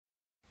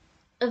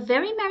A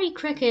Very Merry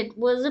Cricket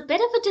was a bit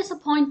of a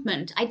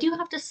disappointment. I do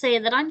have to say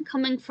that I'm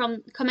coming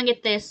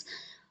at this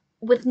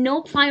with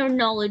no prior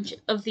knowledge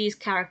of these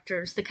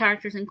characters. The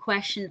characters in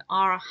question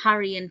are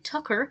Harry and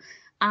Tucker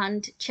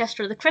and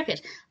Chester the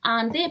Cricket,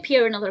 and they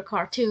appear in other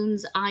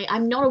cartoons.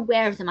 I'm not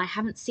aware of them. I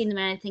haven't seen them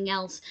in anything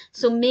else.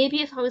 So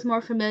maybe if I was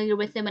more familiar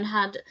with them and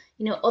had,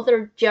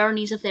 other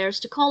journeys of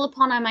theirs to call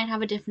upon, I might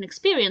have a different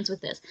experience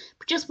with this.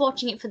 But just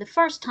watching it for the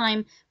first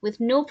time with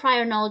no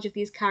prior knowledge of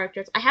these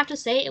characters, I have to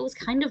say it was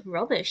kind of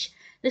rubbish.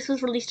 This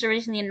was released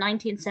originally in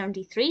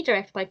 1973,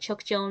 directed by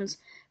Chuck Jones,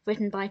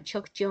 written by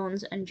Chuck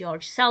Jones and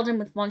George Selden,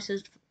 with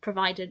voices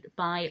provided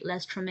by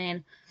Les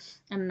Tremayne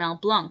and Mel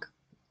Blanc.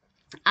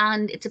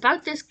 And it's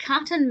about this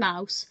cat and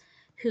mouse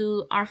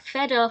who are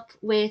fed up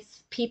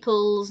with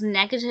people's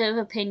negative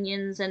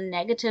opinions and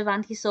negative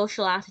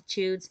antisocial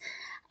attitudes,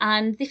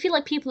 and they feel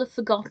like people have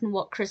forgotten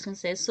what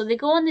Christmas is. So they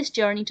go on this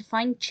journey to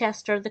find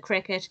Chester the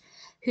Cricket,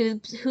 who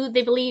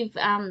they believe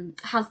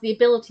has the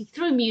ability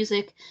through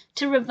music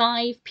to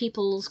revive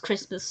people's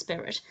Christmas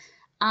spirit.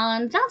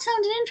 And that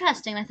sounded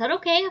interesting. I thought,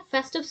 okay, a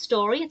festive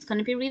story. It's going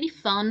to be really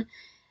fun.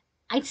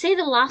 I'd say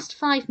the last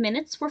 5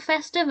 minutes were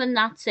festive, and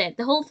that's it.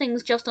 The whole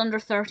thing's just under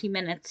 30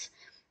 minutes,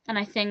 and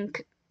I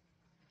think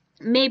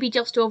maybe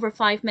just over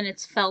 5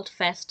 minutes felt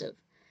festive.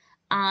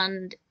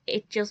 And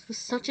it just was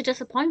such a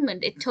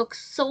disappointment. It took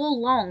so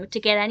long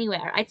to get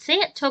anywhere. I'd say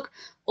it took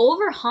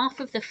over half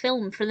of the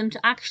film for them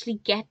to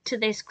actually get to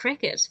this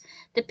cricket.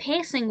 The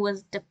pacing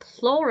was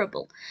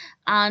deplorable,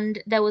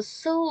 and there was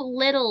so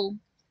little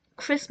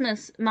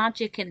Christmas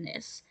magic in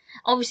this.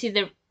 Obviously,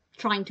 they're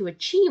trying to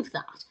achieve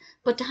that,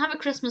 but to have a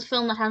Christmas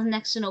film that has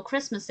next to no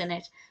Christmas in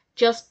it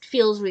just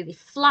feels really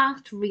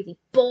flat, really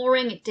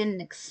boring. It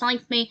didn't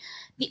excite me.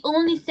 The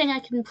only thing I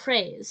can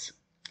praise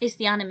is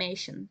the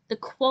animation. The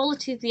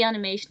quality of the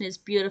animation is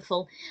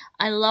beautiful.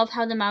 I love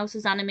how the mouse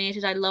is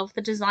animated. I love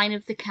the design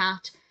of the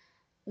cat.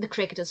 The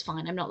cricket is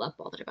fine. I'm not that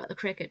bothered about the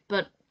cricket,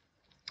 but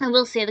I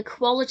will say the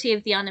quality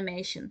of the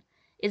animation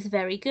is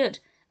very good.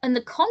 And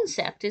the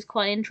concept is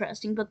quite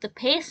interesting, but the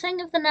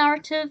pacing of the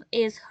narrative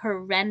is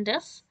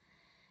horrendous.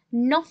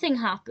 Nothing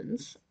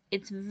happens.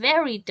 It's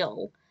very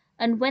dull.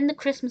 And when the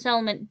Christmas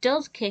element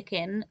does kick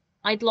in,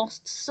 I'd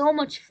lost so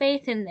much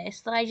faith in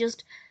this that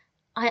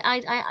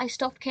I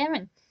stopped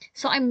caring.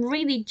 So I'm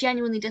really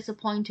genuinely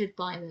disappointed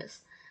by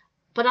this.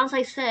 But as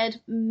I said,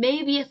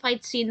 maybe if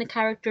I'd seen the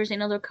characters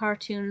in other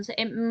cartoons,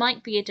 it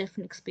might be a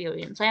different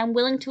experience. I am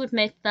willing to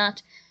admit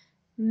that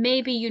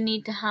maybe you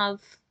need to have,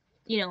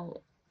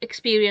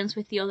 experience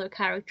with the other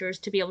characters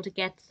to be able to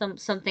get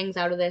some things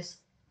out of this.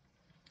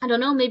 I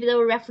don't know, maybe there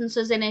were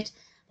references in it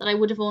that I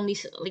would have only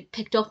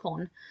picked up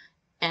on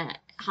had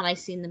I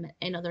seen them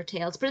in other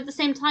tales. But at the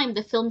same time,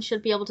 the film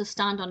should be able to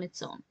stand on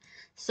its own.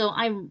 So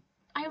I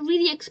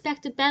really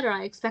expected better.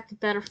 I expected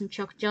better from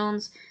Chuck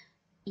Jones.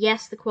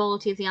 Yes, the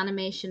quality of the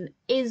animation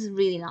is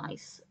really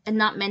nice,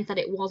 and that meant that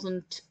it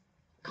wasn't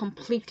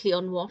completely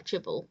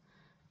unwatchable.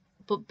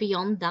 But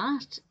beyond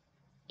that,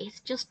 it's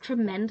just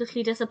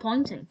tremendously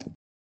disappointing.